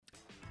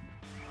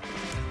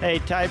Hey,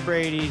 Ty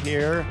Brady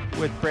here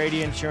with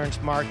Brady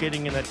Insurance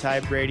Marketing in the Ty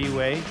Brady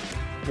Way,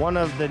 one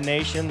of the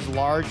nation's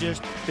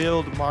largest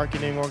field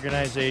marketing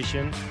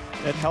organizations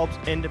that helps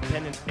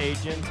independent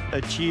agents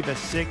achieve a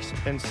 6-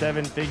 and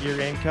 7-figure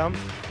income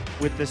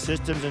with the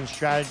systems and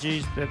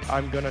strategies that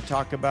I'm going to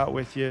talk about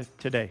with you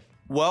today.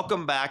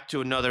 Welcome back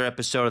to another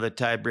episode of the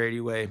Ty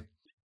Brady Way.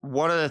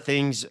 One of the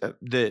things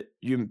that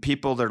you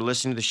people that are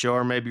listening to the show,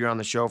 or maybe you're on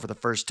the show for the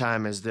first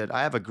time, is that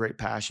I have a great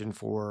passion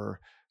for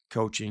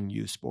coaching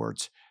youth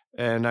sports.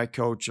 And I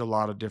coach a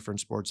lot of different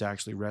sports,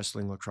 actually,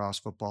 wrestling, lacrosse,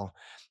 football.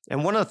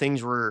 And one of the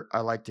things where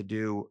I like to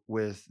do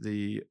with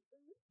the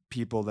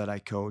people that I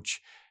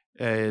coach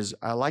is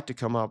I like to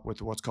come up with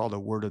what's called a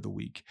word of the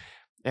week.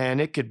 And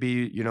it could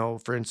be,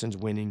 for instance,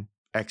 winning,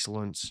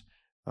 excellence.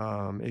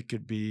 It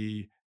could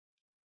be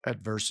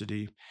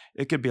adversity.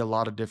 It could be a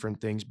lot of different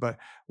things. But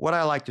what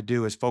I like to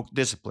do is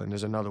discipline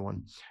is another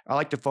one. I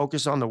like to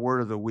focus on the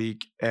word of the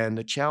week and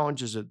the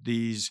challenges that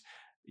these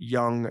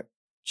young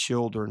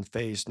children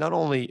face, not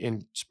only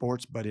in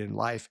sports, but in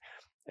life.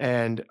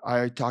 And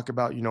I talk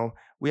about,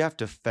 we have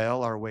to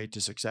fail our way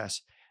to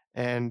success.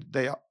 And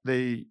they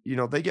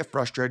get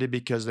frustrated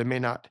because they may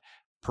not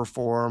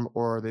perform,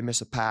 or they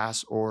miss a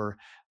pass, or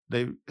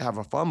they have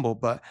a fumble.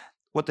 But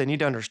what they need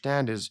to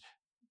understand is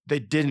they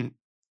didn't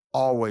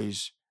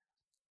always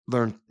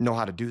know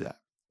how to do that,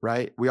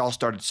 right? We all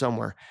started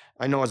somewhere.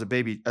 I know as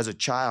a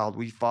child,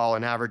 we fall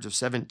an average of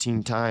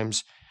 17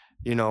 times,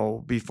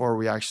 before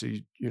we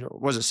actually,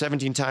 was it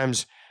 17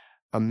 times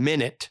a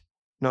minute?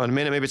 No, in a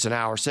minute, maybe it's an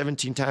hour,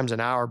 17 times an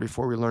hour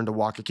before we learned to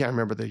walk. I can't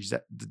remember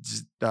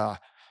the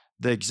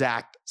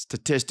exact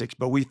statistics,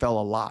 but we fell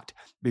a lot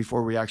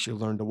before we actually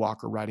learned to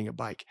walk or riding a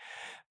bike.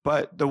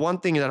 But the one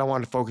thing that I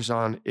want to focus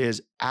on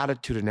is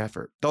attitude and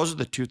effort. Those are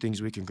the two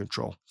things we can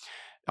control.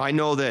 I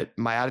know that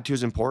my attitude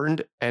is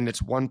important, and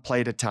it's one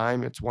play at a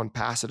time. It's one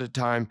pass at a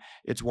time.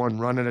 It's one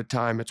run at a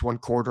time. It's one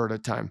quarter at a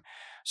time.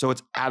 So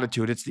it's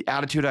attitude. It's the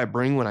attitude I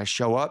bring when I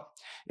show up.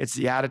 It's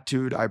the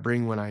attitude I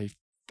bring when I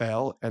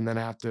fail, and then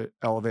I have to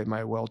elevate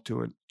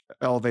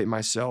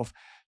myself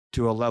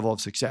to a level of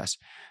success.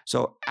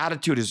 So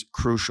attitude is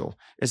crucial.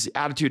 It's the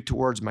attitude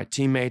towards my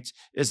teammates.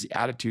 It's the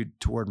attitude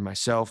toward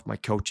myself, my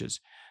coaches.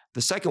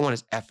 The second one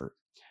is effort.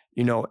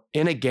 In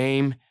a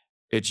game,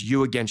 it's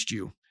you against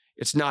you.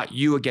 It's not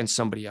you against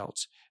somebody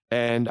else.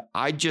 And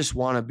I just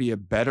want to be a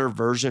better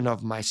version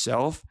of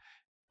myself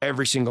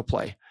every single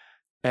play.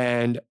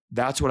 And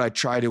that's what I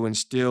try to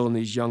instill in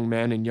these young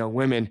men and young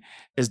women,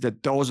 is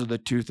that those are the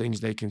two things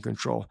they can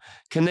control.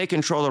 Can they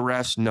control the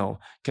refs? No.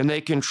 Can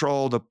they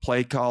control the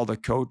play call the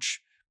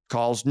coach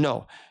calls?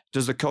 No.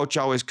 Does the coach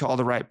always call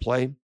the right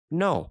play?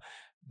 No.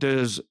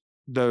 Do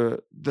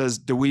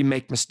we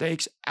make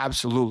mistakes?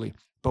 Absolutely.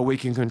 But we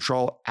can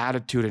control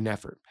attitude and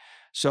effort.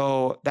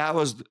 So that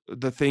was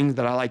the thing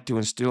that I like to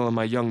instill in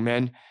my young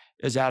men,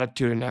 is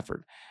attitude and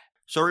effort.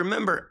 So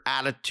remember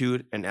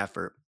attitude and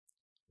effort.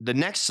 The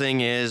next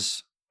thing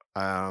is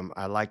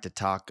I like to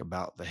talk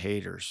about the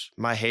haters.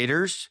 My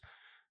haters,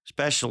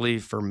 especially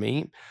for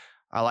me,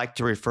 I like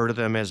to refer to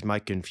them as my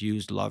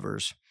confused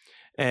lovers.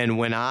 And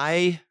when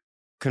I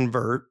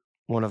convert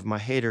one of my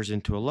haters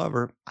into a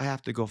lover, I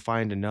have to go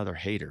find another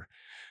hater.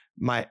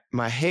 My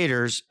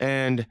haters,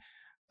 and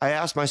I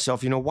ask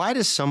myself, why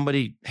does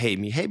somebody hate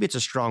me? Hate me, it's a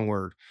strong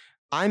word.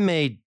 I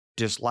may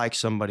dislike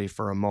somebody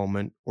for a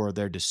moment or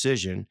their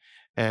decision,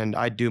 and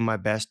I do my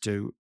best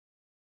to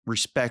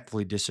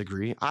respectfully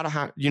disagree.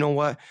 You know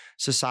what?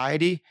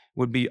 Society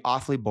would be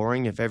awfully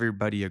boring if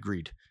everybody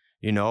agreed,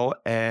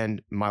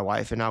 and my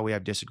wife and I, we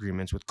have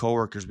disagreements. With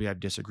coworkers, we have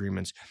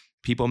disagreements.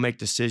 People make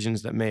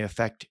decisions that may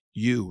affect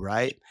you,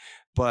 right?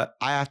 But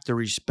I have to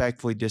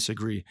respectfully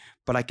disagree.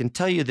 But I can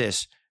tell you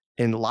this,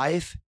 in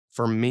life,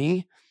 for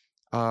me,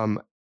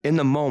 in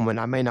the moment,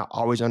 I may not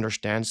always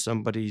understand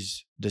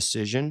somebody's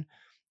decision,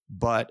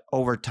 but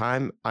over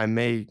time, I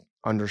may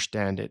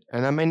understand it,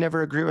 and I may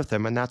never agree with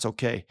them, and that's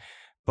okay.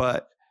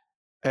 But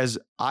as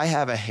I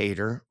have a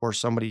hater, or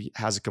somebody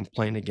has a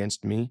complaint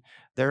against me,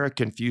 they're a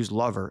confused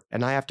lover,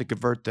 and I have to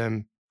convert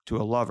them to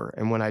a lover.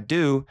 And when I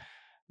do,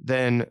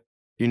 then,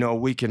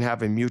 we can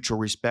have a mutual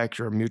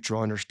respect or a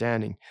mutual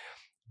understanding.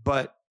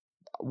 But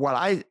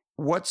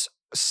what's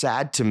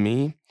sad to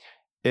me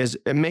is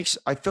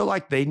I feel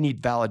like they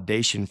need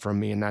validation from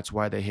me, and that's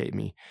why they hate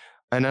me.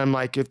 And I'm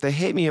like, if they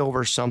hate me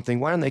over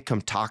something, why don't they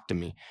come talk to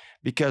me?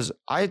 Because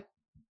I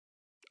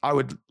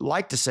would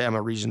like to say I'm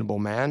a reasonable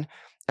man,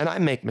 and I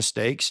make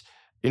mistakes.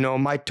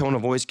 My tone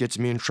of voice gets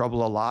me in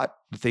trouble a lot.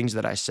 The things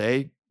that I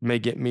say may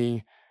get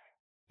me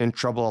in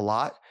trouble a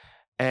lot.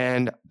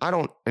 And I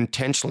don't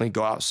intentionally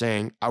go out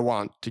saying, I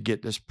want to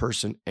get this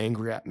person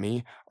angry at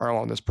me, or I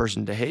want this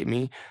person to hate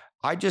me.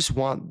 I just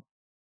want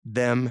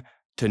them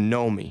to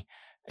know me.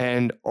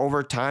 And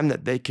over time,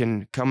 that they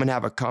can come and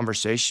have a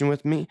conversation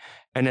with me.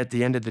 And at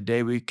the end of the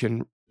day, we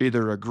can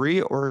either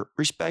agree or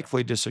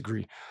respectfully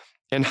disagree.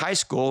 In high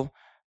school,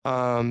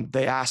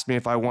 they asked me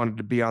if I wanted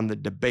to be on the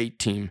debate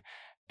team.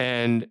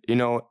 And,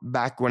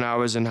 back when I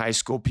was in high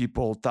school,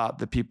 people thought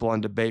the people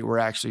on debate were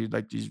actually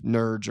like these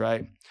nerds,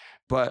 right?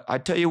 But I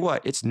tell you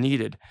what, it's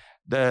needed.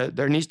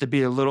 There needs to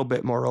be a little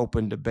bit more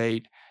open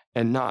debate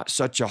and not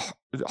such a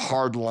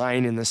hard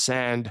line in the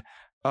sand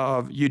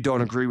of you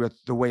don't agree with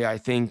the way I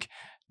think,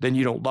 then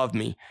you don't love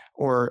me,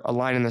 or a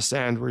line in the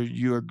sand where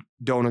you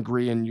don't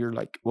agree and you're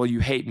like, well, you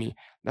hate me.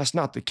 That's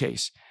not the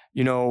case.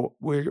 You know,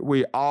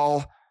 we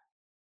all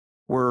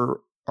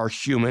are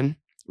human,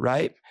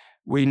 right?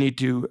 We need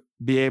to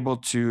be able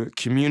to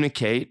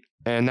communicate,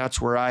 and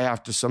that's where I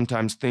have to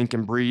sometimes think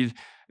and breathe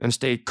and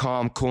stay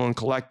calm, cool, and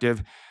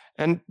collective.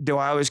 And do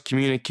I always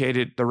communicate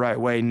it the right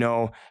way?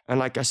 No. And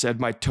like I said,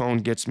 my tone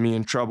gets me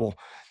in trouble,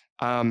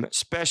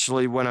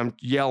 especially when I'm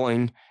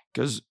yelling,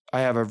 because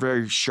I have a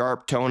very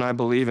sharp tone, I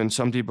believe. And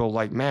some people are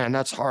like, man,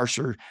 that's harsh,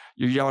 or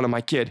you're yelling at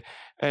my kid.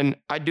 And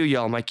I do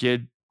yell at my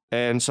kid,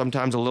 and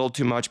sometimes a little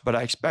too much, but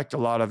I expect a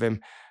lot of him.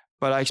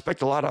 But I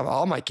expect a lot of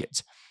all my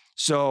kids.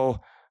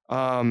 So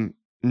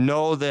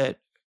know that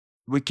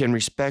we can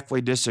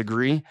respectfully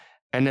disagree,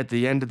 and at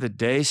the end of the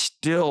day,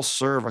 still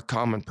serve a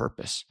common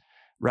purpose,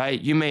 right?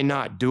 You may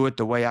not do it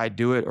the way I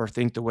do it or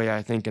think the way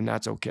I think, and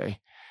that's okay.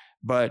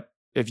 But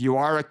if you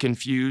are a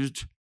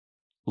confused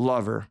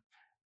lover,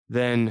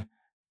 then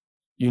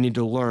you need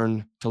to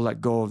learn to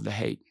let go of the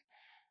hate.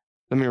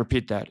 Let me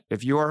repeat that.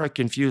 If you are a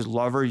confused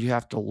lover, you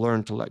have to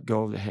learn to let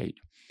go of the hate,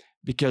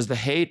 because the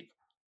hate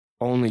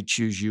only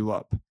chews you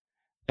up.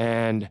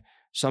 And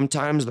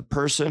sometimes the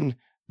person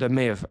that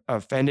may have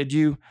offended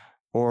you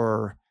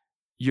or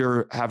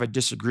you have a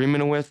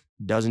disagreement with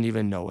doesn't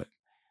even know it.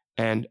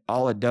 And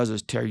all it does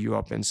is tear you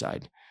up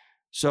inside.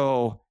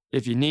 So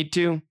if you need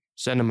to,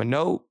 send them a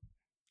note,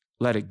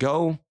 let it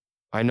go.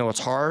 I know it's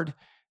hard,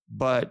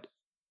 but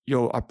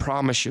I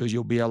promise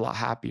you'll be a lot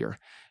happier.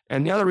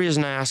 And the other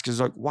reason I ask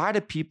is, like, why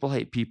do people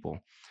hate people?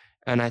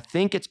 And I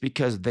think it's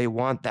because they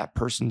want that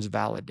person's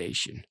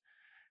validation.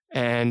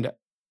 And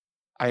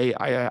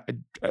I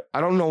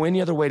don't know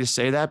any other way to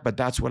say that, but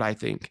that's what I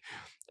think.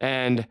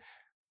 And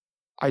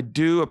I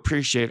do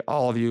appreciate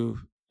all of you,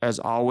 as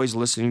always,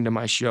 listening to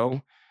my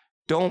show.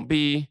 Don't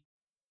be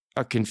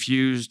a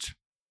confused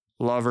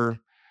lover.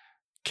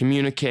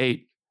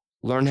 Communicate.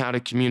 Learn how to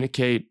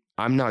communicate.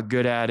 I'm not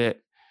good at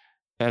it.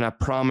 And I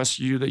promise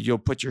you that you'll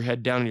put your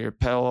head down on your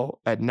pillow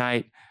at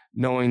night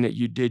knowing that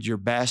you did your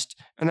best.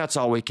 And that's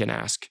all we can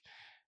ask.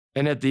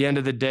 And at the end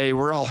of the day,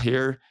 we're all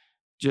here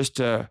just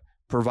to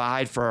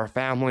provide for our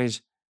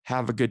families,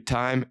 have a good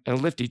time,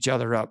 and lift each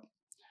other up.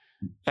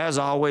 As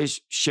always,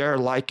 share,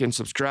 like, and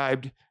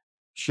subscribe.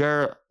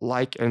 Share,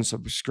 like, and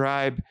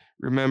subscribe.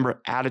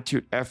 Remember,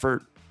 attitude,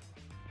 effort,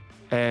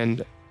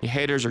 and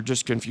haters are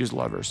just confused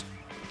lovers.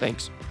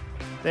 Thanks.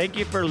 Thank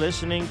you for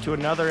listening to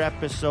another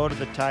episode of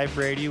the Ty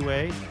Brady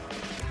Way.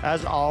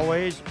 As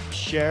always,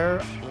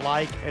 share,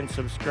 like, and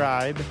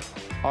subscribe.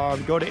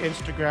 Go to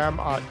Instagram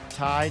at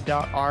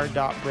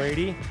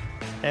ty.r.brady.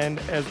 And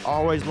as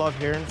always, love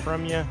hearing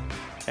from you.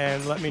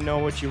 And let me know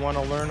what you want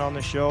to learn on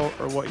the show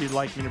or what you'd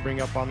like me to bring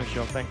up on the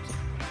show. Thanks.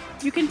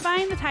 You can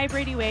find the Ty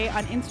Brady Way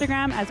on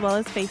Instagram as well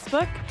as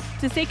Facebook.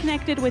 To stay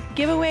connected with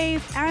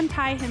giveaways and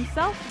Ty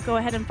himself, go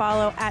ahead and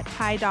follow at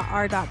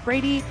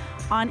ty.r.brady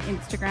on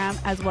Instagram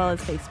as well as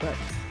Facebook.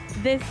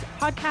 This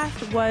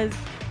podcast was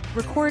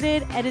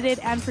recorded, edited,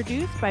 and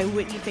produced by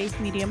Whitney Faith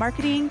Media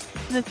Marketing.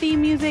 And the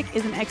theme music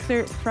is an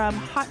excerpt from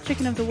Hot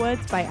Chicken of the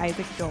Woods by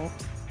Isaac Joel.